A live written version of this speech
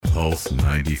Pulse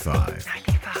 95.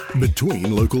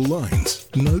 Between local lines,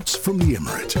 notes from the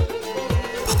Emirate.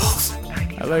 Pulse.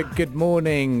 Hello, good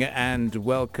morning and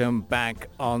welcome back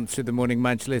on to the Morning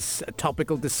Majlis. A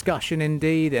topical discussion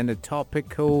indeed, and a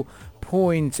topical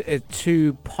point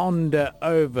to ponder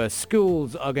over.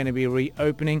 Schools are going to be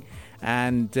reopening,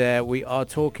 and we are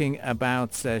talking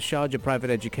about Sharjah Private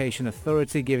Education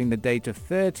Authority giving the date of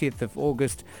 30th of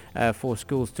August for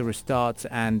schools to restart,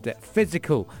 and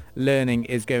physical learning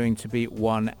is going to be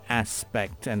one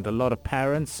aspect, and a lot of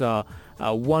parents are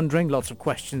wondering. Lots of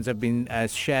questions have been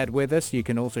shared with us. You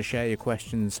can also share your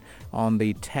questions on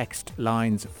the text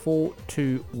lines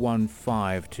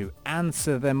 4215 to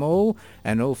answer them all,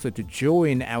 and also to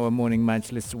join our morning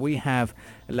majlis. We have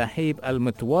Lahib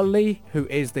Al-Mutawalli, who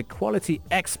is the quality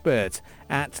expert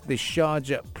at the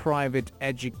Sharjah Private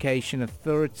Education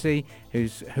Authority,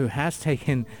 who has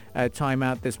taken time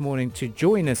out this morning to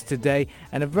join us today.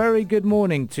 And a very good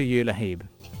morning to you, Lahib.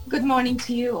 Good morning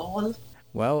to you all.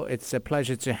 Well, it's a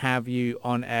pleasure to have you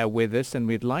on air with us, and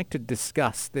we'd like to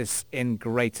discuss this in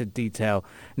greater detail.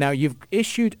 Now, you've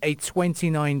issued a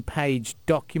 29-page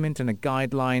document and a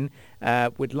guideline.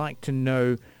 We'd like to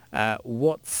know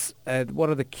what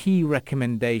are the key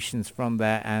recommendations from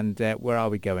there, and where are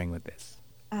we going with this?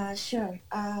 Sure.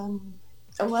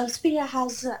 Well, SPIA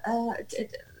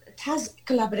has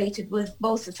collaborated with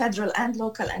both the federal and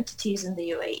local entities in the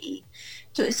UAE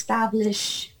to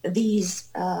establish these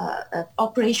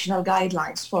operational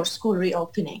guidelines for school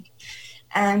reopening.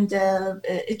 And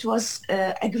it was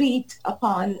agreed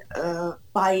upon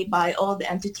by all the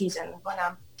entities. And when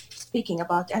I'm speaking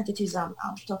about entities, I'm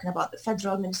talking about the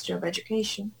Federal Ministry of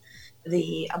Education,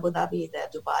 the Abu Dhabi, the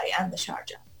Dubai, and the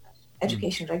Sharjah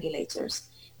education regulators.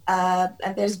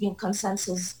 And there's been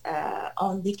consensus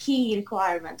on the key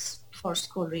requirements for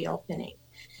school reopening.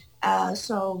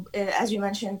 So as you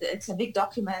mentioned, it's a big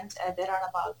document. There are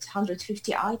about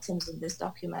 150 items in this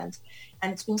document,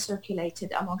 and it's been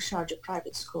circulated among Sharjah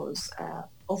private schools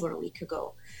over a week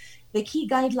ago. The key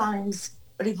guidelines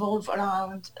revolve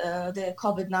around the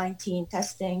COVID-19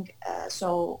 testing.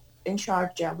 So in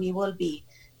Sharjah, we will be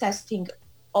testing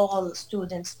all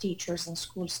students, teachers, and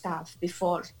school staff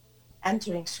before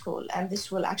entering school, and this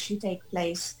will actually take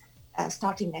place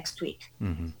starting next week.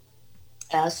 Mm-hmm.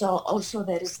 So also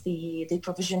there is the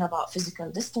provision about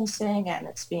physical distancing, and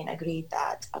it's been agreed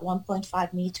that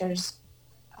 1.5 meters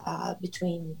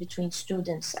between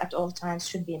students at all times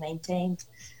should be maintained.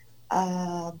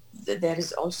 There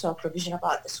is also a provision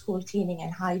about the school cleaning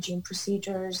and hygiene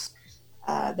procedures,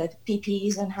 the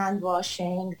PPEs and hand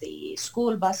washing, the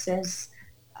school buses,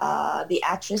 the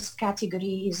at-risk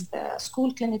categories, the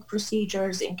school clinic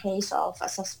procedures in case of a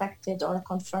suspected or a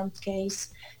confirmed case,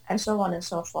 and so on and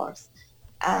so forth.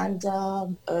 And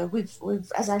we've,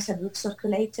 as I said, we've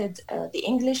circulated the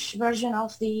English version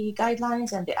of the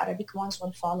guidelines, and the Arabic ones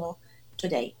will follow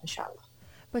today, inshallah.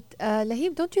 But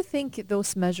Lahib, don't you think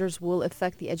those measures will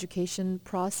affect the education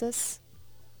process?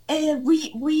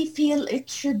 We feel it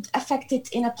should affect it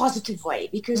in a positive way,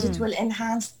 because it will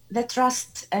enhance the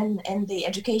trust in the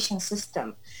education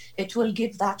system. It will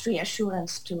give that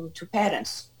reassurance to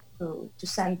parents to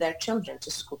send their children to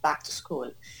school, back to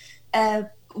school.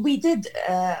 We did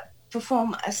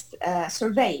perform a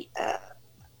survey a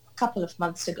couple of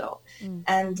months ago,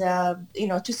 and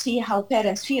to see how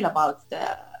parents feel about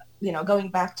going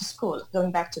back to school,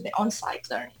 going back to the on-site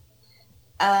learning.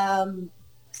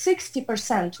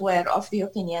 60% were of the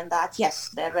opinion that yes,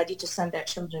 they're ready to send their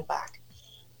children back.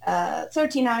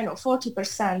 39 or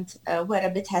 40% were a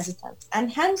bit hesitant,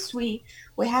 and hence we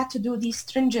had to do these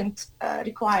stringent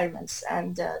requirements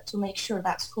and to make sure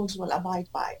that schools will abide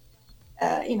by.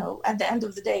 At the end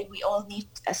of the day, we all need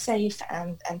a safe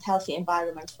and healthy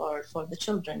environment for the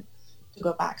children to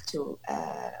go back to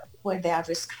where they are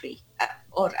risk-free,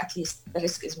 or at least the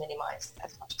risk is minimized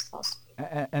as much as possible.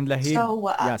 And Lahib,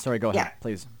 go ahead,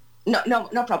 please.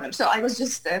 No problem. So I was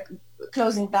just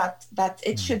closing that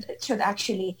it should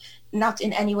actually not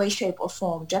in any way, shape, or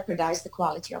form jeopardize the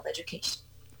quality of education.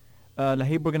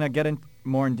 Lahib, we're going to get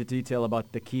more into detail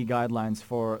about the key guidelines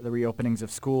for the reopenings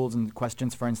of schools and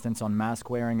questions, for instance, on mask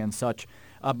wearing and such.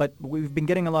 But we've been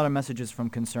getting a lot of messages from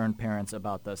concerned parents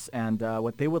about this, and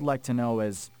what they would like to know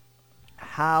is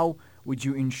how would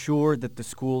you ensure that the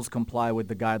schools comply with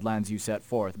the guidelines you set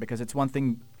forth? Because it's one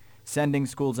thing sending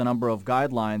schools a number of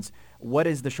guidelines. What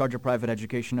is the Sharjah Private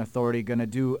Education Authority going to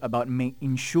do about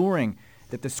ensuring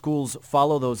that the schools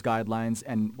follow those guidelines,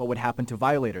 and what would happen to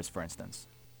violators, for instance?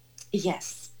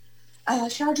 Yes.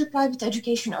 Sharjah Private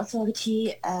Education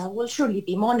Authority will surely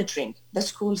be monitoring the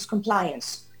school's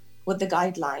compliance with the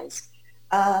guidelines.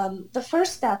 The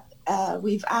first step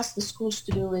we've asked the schools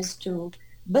to do is to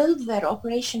build their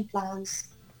operation plans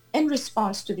in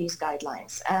response to these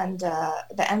guidelines. And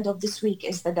the end of this week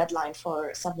is the deadline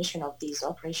for submission of these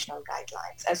operational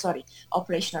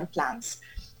operational plans.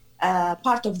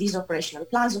 Part of these operational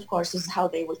plans, of course, is how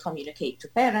they will communicate to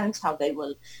parents, how they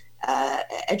will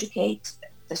educate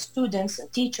the students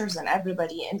and teachers and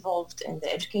everybody involved in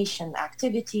the education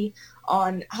activity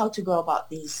on how to go about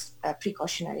these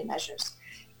precautionary measures.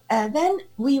 Then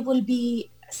we will be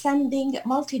sending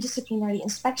multidisciplinary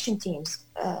inspection teams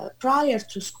prior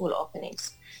to school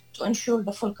openings to ensure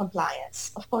the full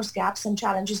compliance. Of course, gaps and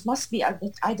challenges must be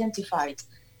identified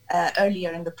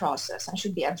earlier in the process and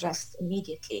should be addressed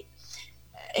immediately.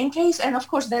 And of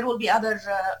course, there will be other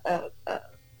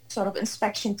sort of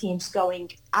inspection teams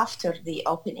going after the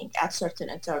opening at certain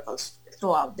intervals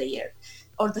throughout the year,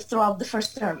 or throughout the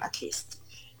first term at least.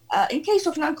 In case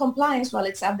of non-compliance, well,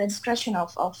 it's at the discretion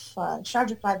of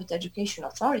Sharjah Private Education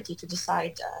Authority to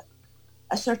decide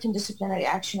a certain disciplinary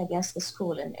action against the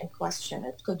school in question.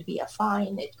 It could be a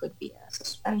fine, it could be a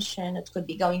suspension, it could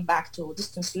be going back to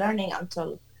distance learning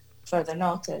until further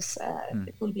notice.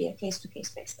 It will be a case-to-case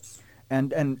basis.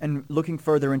 And looking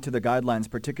further into the guidelines,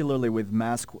 particularly with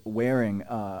mask wearing,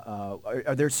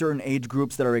 are there certain age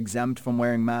groups that are exempt from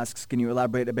wearing masks? Can you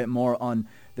elaborate a bit more on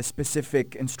the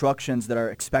specific instructions that are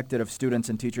expected of students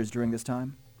and teachers during this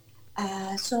time?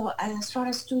 So as far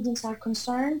as students are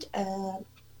concerned,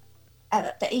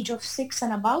 at the age of 6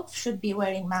 and above should be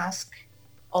wearing masks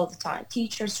all the time.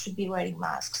 Teachers should be wearing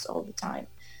masks all the time.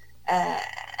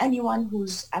 Anyone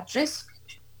who's at risk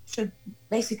should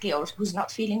basically, or who's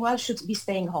not feeling well, should be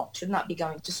staying home, should not be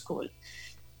going to school.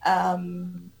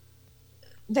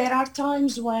 There are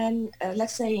times when,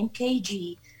 let's say in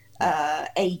KG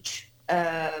age,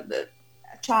 a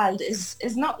child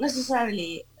is not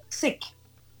necessarily sick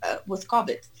with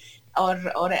COVID, or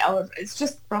it's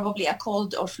just probably a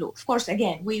cold or flu. Of course,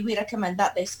 again, we recommend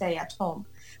that they stay at home.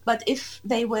 But if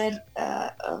they were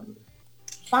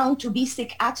found to be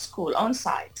sick at school on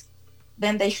site,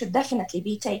 then they should definitely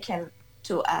be taken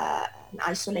to an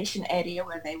isolation area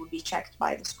where they will be checked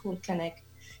by the school clinic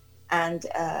and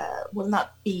will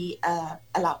not be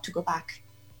allowed to go back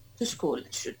to school.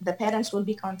 The parents will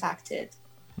be contacted.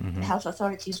 Mm-hmm. The health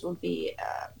authorities will be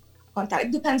contacted.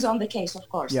 It depends on the case, of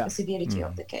course, the severity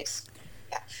of the case.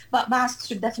 Yeah. But masks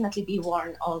should definitely be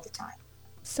worn all the time.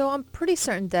 So I'm pretty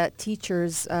certain that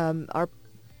teachers are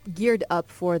geared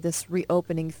up for this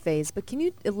reopening phase, but can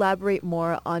you elaborate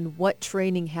more on what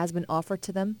training has been offered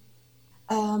to them?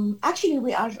 Actually,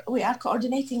 we are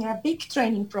coordinating a big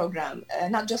training program,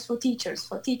 not just for teachers,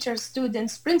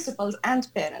 students, principals,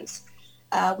 and parents.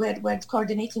 We're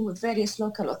coordinating with various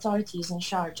local authorities in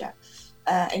Sharjah,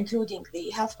 including the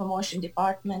Health Promotion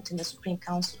Department and the Supreme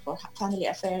Council for Family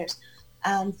Affairs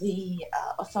and the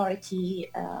Authority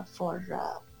for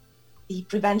the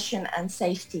Prevention and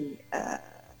Safety.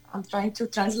 I'm trying to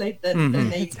translate the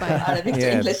name from Arabic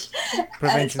to English.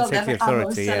 Prevention Safety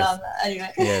Authority, yes.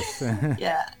 Anyway. Yes.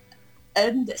 Yeah.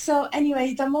 And so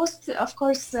anyway, the most, of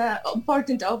course,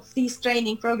 important of these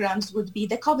training programs would be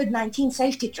the COVID-19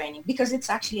 safety training, because it's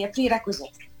actually a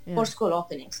prerequisite for school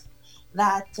openings,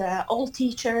 that all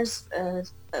teachers,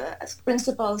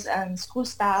 principals and school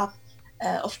staff,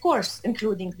 of course,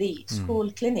 including the school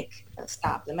clinic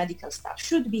staff, the medical staff,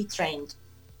 should be trained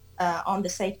on the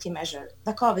safety measure,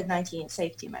 the COVID-19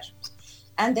 safety measures.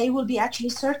 And they will be actually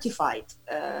certified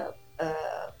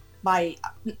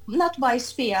not by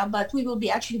SPIA, but we will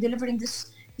be actually delivering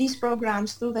these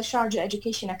programs through the Sharjah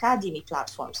Education Academy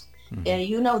platforms.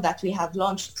 You know that we have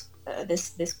launched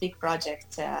this big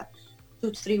project 2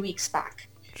 to 3 weeks back.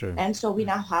 True. And so we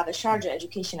now have a Sharjah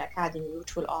Education Academy,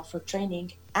 which will offer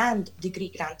training and degree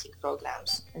granting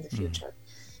programs in the future.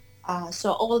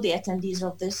 So all the attendees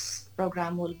of these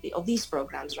programs will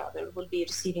be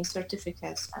receiving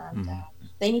certificates, and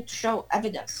they need to show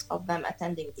evidence of them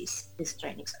attending these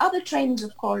trainings. Other trainings,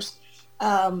 of course,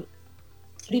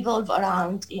 revolve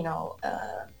around,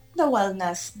 the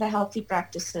wellness, the healthy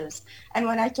practices. And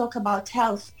when I talk about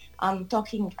health, I'm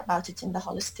talking about it in the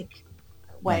holistic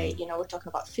way. We're talking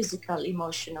about physical,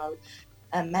 emotional,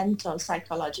 mental,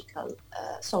 psychological,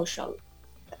 social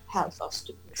health of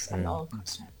students and all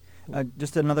concerned.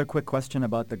 Just another quick question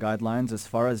about the guidelines as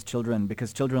far as children,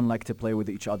 because children like to play with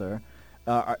each other.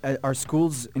 Are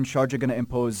schools in Sharjah going to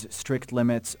impose strict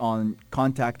limits on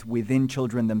contact within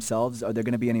children themselves? Are there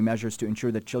going to be any measures to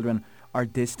ensure that children are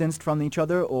distanced from each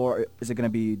other, or is it going to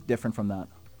be different from that?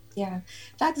 Yeah,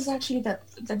 that is actually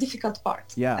the difficult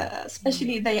part. Yeah.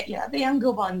 Especially the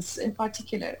younger ones in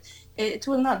particular. It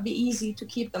will not be easy to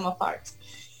keep them apart.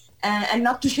 and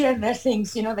not to share their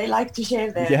things. They like to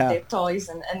share their toys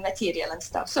and material and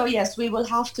stuff. So yes, we will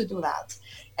have to do that.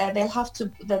 They'll have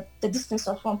to, the distance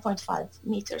of 1.5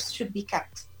 meters should be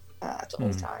kept at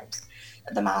all times.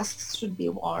 The masks should be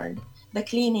worn. The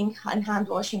cleaning and hand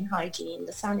washing hygiene,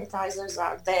 the sanitizers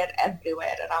are there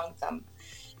everywhere around them.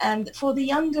 And for the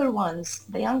younger ones,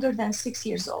 the younger than 6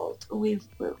 years old,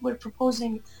 we're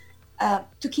proposing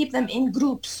to keep them in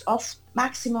groups of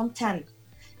maximum 10.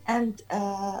 And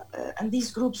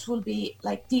these groups will be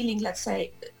like dealing, let's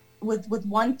say, with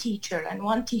one teacher and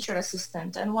one teacher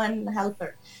assistant and one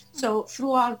helper. So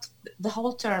throughout the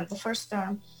whole term, the first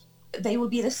term, they will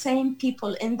be the same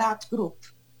people in that group.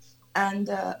 And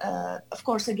of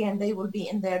course, again, they will be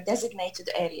in their designated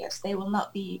areas. They will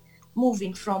not be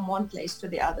moving from one place to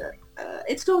the other.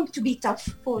 It's going to be tough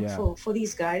for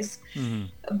these guys,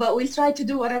 but we'll try to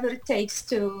do whatever it takes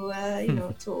to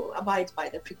to abide by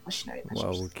the precautionary measures.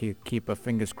 Well, we'll keep our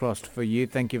fingers crossed for you.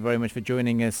 Thank you very much for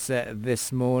joining us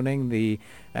this morning. The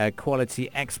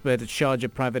quality expert at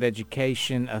Sharjah Private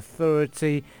Education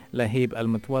Authority, Lahib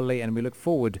Al-Mutwalli, and we look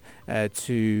forward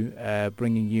to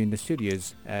bringing you in the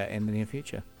studios in the near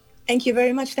future. Thank you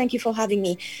very much. Thank you for having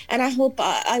me. And I hope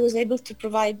I was able to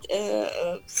provide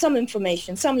some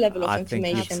information, some level of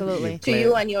information to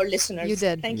you and your listeners. You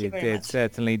did. Thank you very much. You did,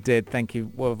 certainly did. Thank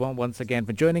you once again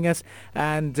for joining us.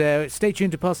 And stay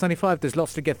tuned to Pulse 95. There's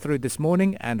lots to get through this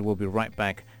morning, and we'll be right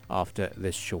back after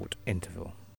this short interval.